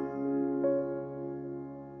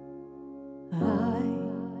 I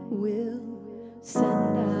will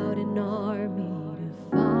send out an army to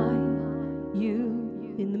find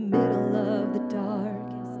you in the middle of the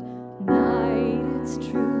darkest night. It's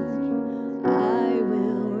true, I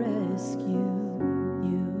will rescue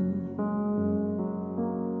you.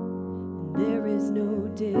 And there is no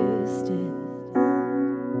distance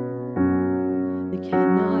that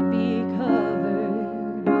cannot be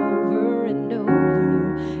covered over and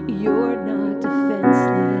over. You're not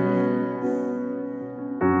defenseless.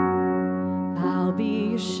 I'll be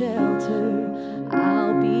your shelter,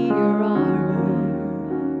 I'll be your armor.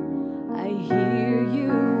 I hear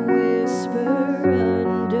you whisper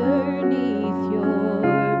underneath your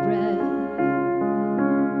breath.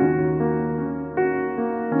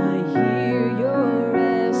 I hear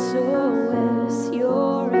your SOS,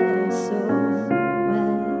 your SOS.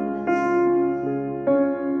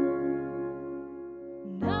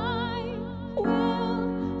 And I will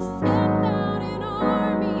send out an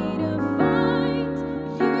army to find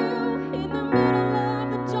you in the middle of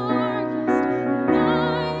the darkest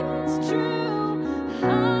night. It's true, I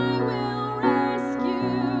will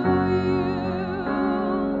rescue you.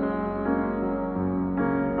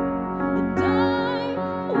 And I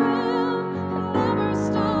will never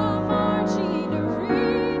stop marching to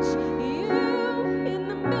reach you in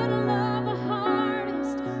the middle of the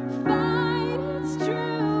hardest fight. It's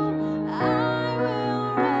true, I will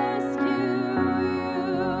rescue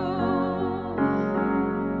you.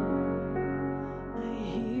 I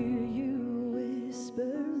hear you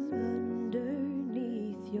whisper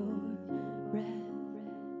underneath your breath.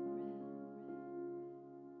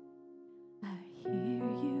 I hear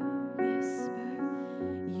you whisper,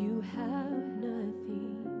 you have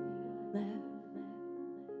nothing left.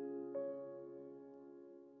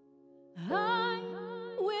 I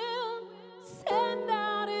will send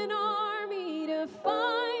out an army to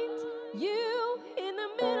find you in the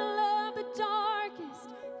middle of the darkest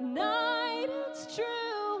night. It's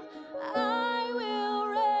true, I will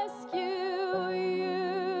rescue you.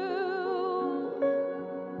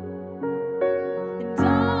 And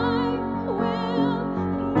I will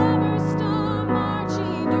never stop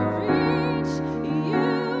marching to reach you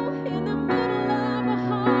in the middle of the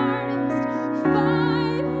hardest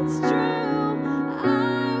fight. It's true,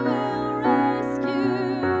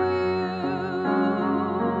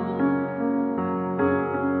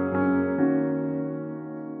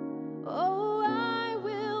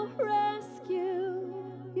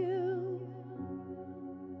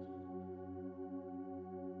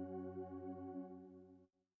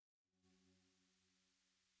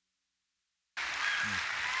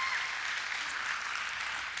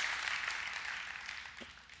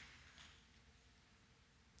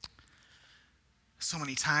 So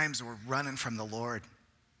many times we're running from the Lord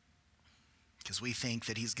because we think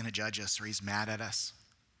that he's going to judge us or he's mad at us.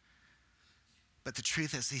 But the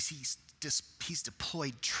truth is he's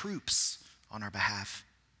deployed troops on our behalf.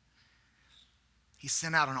 He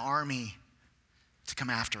sent out an army to come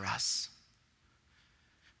after us.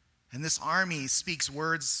 And this army speaks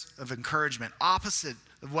words of encouragement, opposite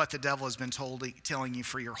of what the devil has been telling you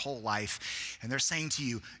for your whole life. And they're saying to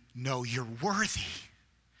you, no, you're worthy.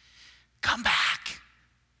 Come back.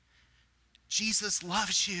 Jesus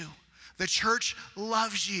loves you. The church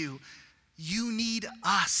loves you. You need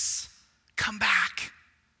us. Come back.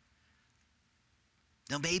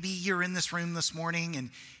 Now, maybe you're in this room this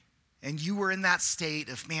morning and you were in that state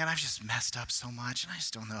of, man, I've just messed up so much and I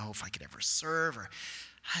just don't know if I could ever serve, or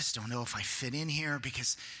I just don't know if I fit in here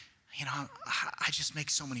because, I just make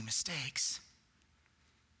so many mistakes.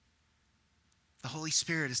 The Holy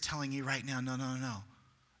Spirit is telling you right now, no.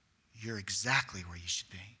 You're exactly where you should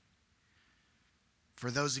be. For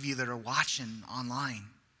those of you that are watching online,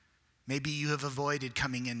 maybe you have avoided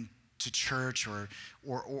coming into church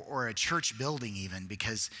or a church building even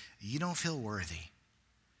because you don't feel worthy.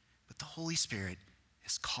 But the Holy Spirit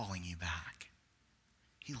is calling you back.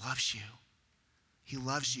 He loves you. He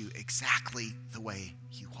loves you exactly the way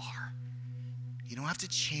you are. You don't have to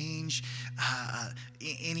change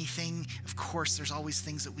anything. Of course, there's always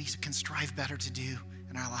things that we can strive better to do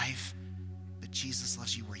in our life. But Jesus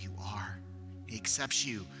loves you where you are. He accepts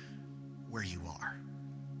you where you are.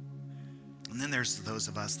 And then there's those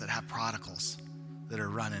of us that have prodigals that are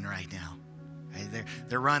running right now. Right?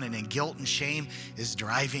 They're running, and guilt and shame is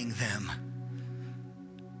driving them.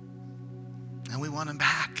 And we want them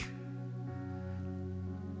back.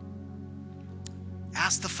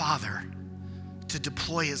 Ask the Father to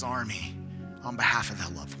deploy his army on behalf of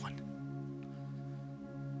that loved one.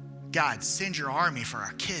 God, send your army for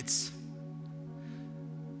our kids.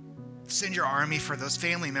 Send your army for those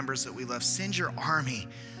family members that we love. Send your army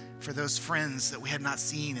for those friends that we had not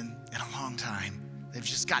seen in a long time. They've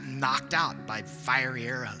just gotten knocked out by fiery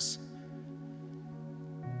arrows.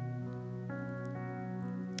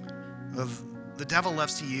 The devil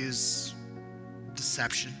loves to use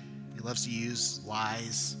deception. He loves to use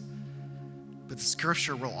lies. But the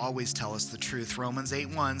scripture will always tell us the truth. Romans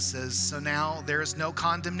 8:1 says, so now there is no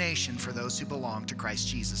condemnation for those who belong to Christ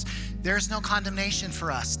Jesus. There's no condemnation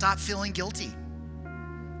for us. Stop feeling guilty.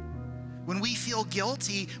 When we feel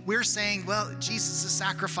guilty, we're saying, well, Jesus'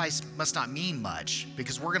 sacrifice must not mean much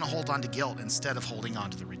because we're going to hold on to guilt instead of holding on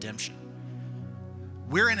to the redemption.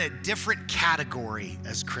 We're in a different category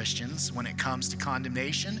as Christians when it comes to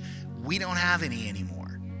condemnation. We don't have any anymore.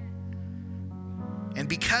 And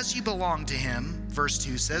because you belong to him, verse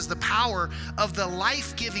 2 says, the power of the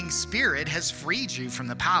life-giving Spirit has freed you from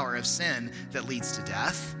the power of sin that leads to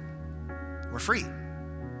death. We're free.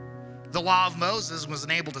 The law of Moses was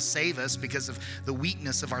unable to save us because of the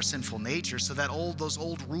weakness of our sinful nature. So those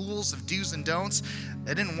old rules of do's and don'ts,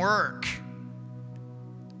 it didn't work.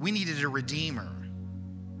 We needed a redeemer.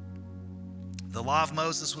 The law of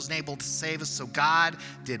Moses wasn't able to save us, so God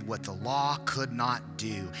did what the law could not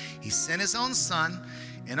do. He sent his own son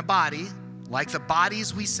in a body like the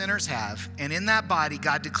bodies we sinners have, and in that body,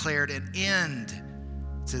 God declared an end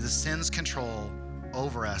to the sin's control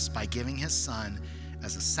over us by giving his son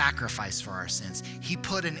as a sacrifice for our sins. He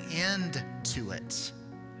put an end to it.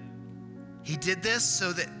 He did this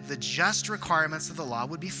so that the just requirements of the law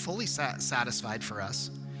would be fully satisfied for us,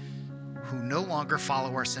 who no longer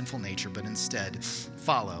follow our sinful nature, but instead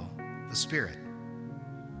follow the Spirit.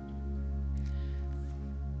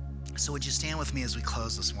 So would you stand with me as we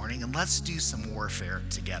close this morning, and let's do some warfare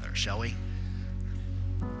together, shall we?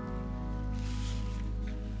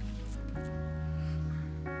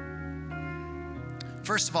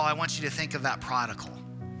 First of all, I want you to think of that prodigal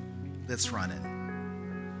that's running.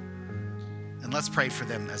 And let's pray for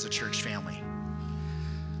them as a church family.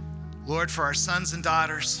 Lord, for our sons and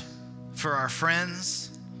daughters, for our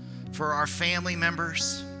friends, for our family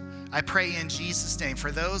members, I pray in Jesus' name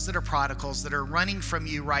for those that are prodigals that are running from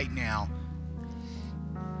you right now.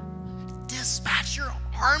 Dispatch your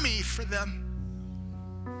army for them.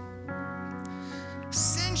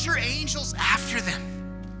 Send your angels after them.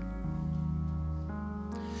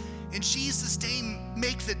 In Jesus' name,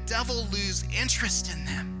 make the devil lose interest in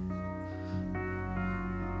them.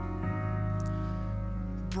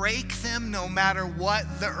 Break them no matter what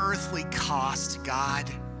the earthly cost, God,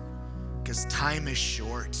 because time is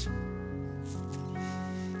short.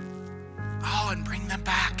 Oh, and bring them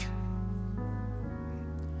back.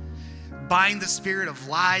 Bind the spirit of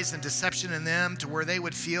lies and deception in them to where they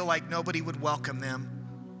would feel like nobody would welcome them.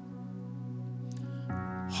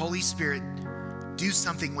 Holy Spirit, do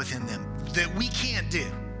something within them that we can't do.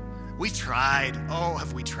 We've tried. Oh,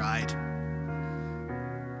 have we tried?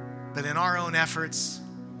 But in our own efforts,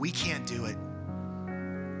 we can't do it.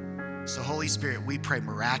 So Holy Spirit, we pray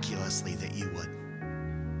miraculously that you would.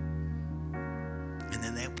 And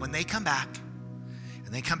then when they come back,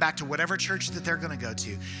 and they come back to whatever church that they're going to go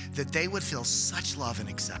to, that they would feel such love and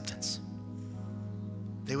acceptance.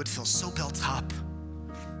 They would feel so built up.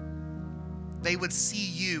 They would see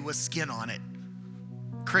you with skin on it.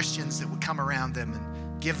 Christians that would come around them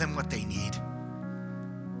and give them what they need.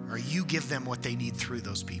 Or you give them what they need through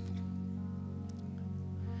those people.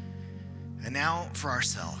 And now for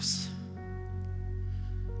ourselves.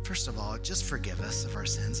 First of all, just forgive us of our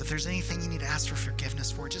sins. If there's anything you need to ask for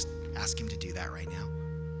forgiveness for, just ask him to do that right now.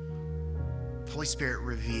 Holy Spirit,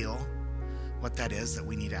 reveal what that is that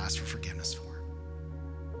we need to ask for forgiveness for.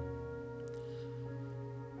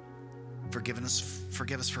 Forgive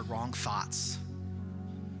us for wrong thoughts.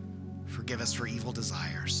 Forgive us for evil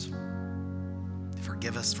desires.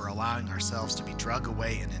 Forgive us for allowing ourselves to be drug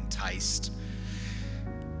away and enticed.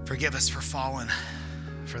 Forgive us for falling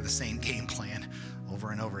for the same game plan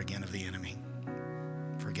over and over again of the enemy.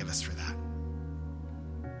 Forgive us for that.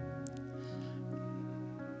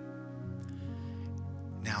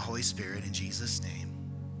 Now, Holy Spirit, in Jesus' name,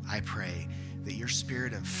 I pray that your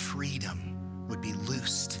spirit of freedom would be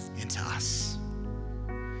loosed into us.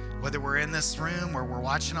 Whether we're in this room or we're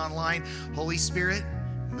watching online, Holy Spirit,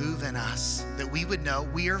 move in us, that we would know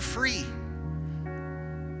we are free.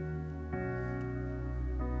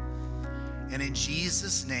 And in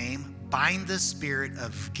Jesus' name, bind the spirit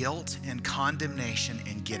of guilt and condemnation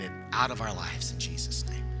and get it out of our lives in Jesus'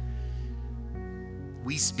 name.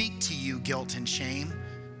 We speak to you, guilt and shame,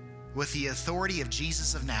 with the authority of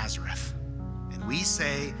Jesus of Nazareth. And we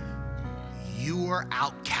say, you are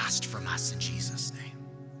outcast from us in Jesus' name.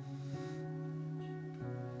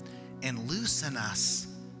 And loosen us,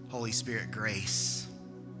 Holy Spirit, grace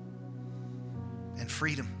and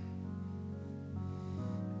freedom.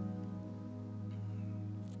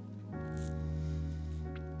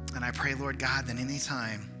 And I pray, Lord God, that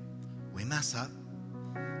anytime we mess up,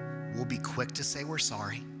 we'll be quick to say we're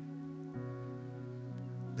sorry.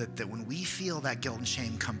 That when we feel that guilt and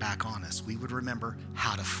shame come back on us, we would remember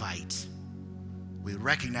how to fight. We would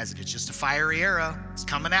recognize that it's just a fiery arrow. It's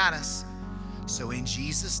coming at us. So in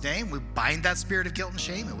Jesus' name, we bind that spirit of guilt and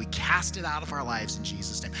shame and we cast it out of our lives in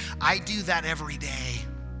Jesus' name. I do that every day.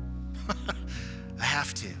 I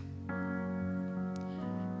have to.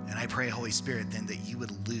 And I pray, Holy Spirit, then that you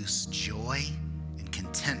would loose joy and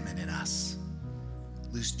contentment in us.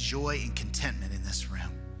 Loose joy and contentment in this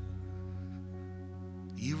room.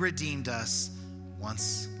 You redeemed us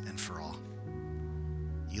once and for all.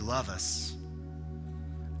 You love us.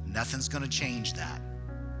 Nothing's going to change that.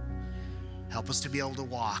 Help us to be able to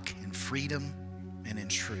walk in freedom and in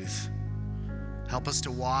truth. Help us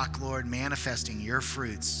to walk, Lord, manifesting your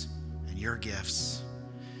fruits and your gifts.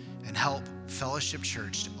 And help Fellowship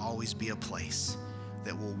Church to always be a place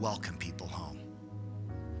that will welcome people home.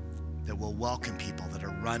 That will welcome people that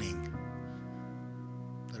are running.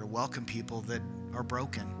 That will welcome people that are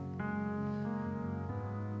broken.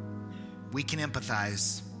 We can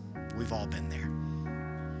empathize. We've all been there.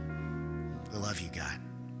 We love you, God.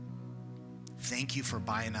 Thank you for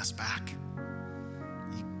buying us back.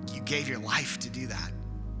 You gave your life to do that.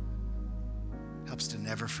 Help us to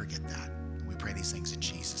never forget that. We pray these things in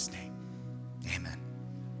Jesus' name. Amen.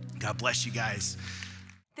 God bless you guys.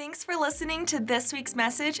 Thanks for listening to this week's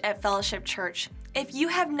message at Fellowship Church. If you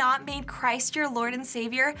have not made Christ your Lord and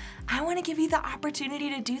Savior, I want to give you the opportunity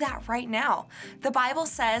to do that right now. The Bible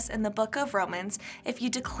says in the book of Romans, if you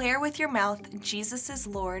declare with your mouth Jesus is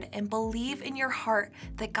Lord and believe in your heart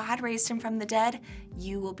that God raised him from the dead,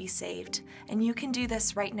 you will be saved. And you can do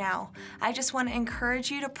this right now. I just want to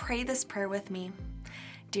encourage you to pray this prayer with me.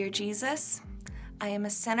 Dear Jesus, I am a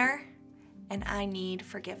sinner and I need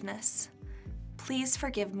forgiveness. Please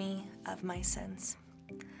forgive me of my sins.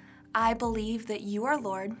 I believe that you are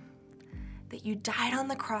Lord, that you died on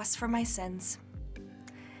the cross for my sins,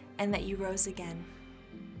 and that you rose again.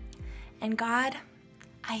 And God,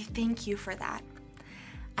 I thank you for that.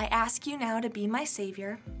 I ask you now to be my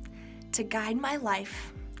Savior, to guide my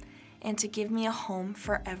life, and to give me a home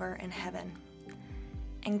forever in heaven.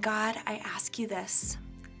 And God, I ask you this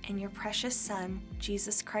in your precious Son,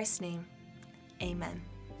 Jesus Christ's name. Amen.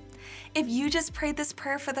 If you just prayed this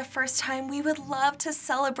prayer for the first time, we would love to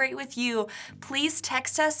celebrate with you. Please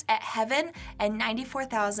text us at heaven and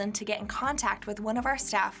 94,000 to get in contact with one of our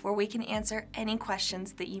staff where we can answer any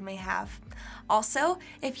questions that you may have. Also,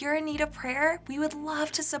 if you're in need of prayer, we would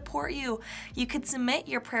love to support you. You could submit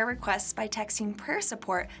your prayer requests by texting prayer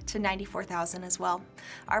support to 94,000 as well.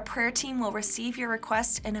 Our prayer team will receive your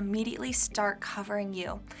request and immediately start covering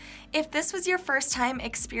you. If this was your first time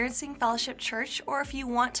experiencing Fellowship Church, or if you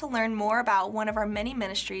want to learn more about one of our many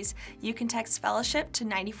ministries, you can text Fellowship to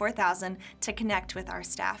 94,000 to connect with our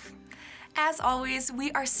staff. As always,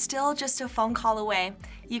 we are still just a phone call away.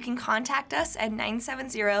 You can contact us at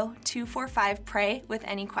 970-245-PRAY with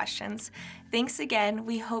any questions. Thanks again.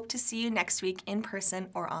 We hope to see you next week in person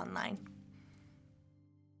or online.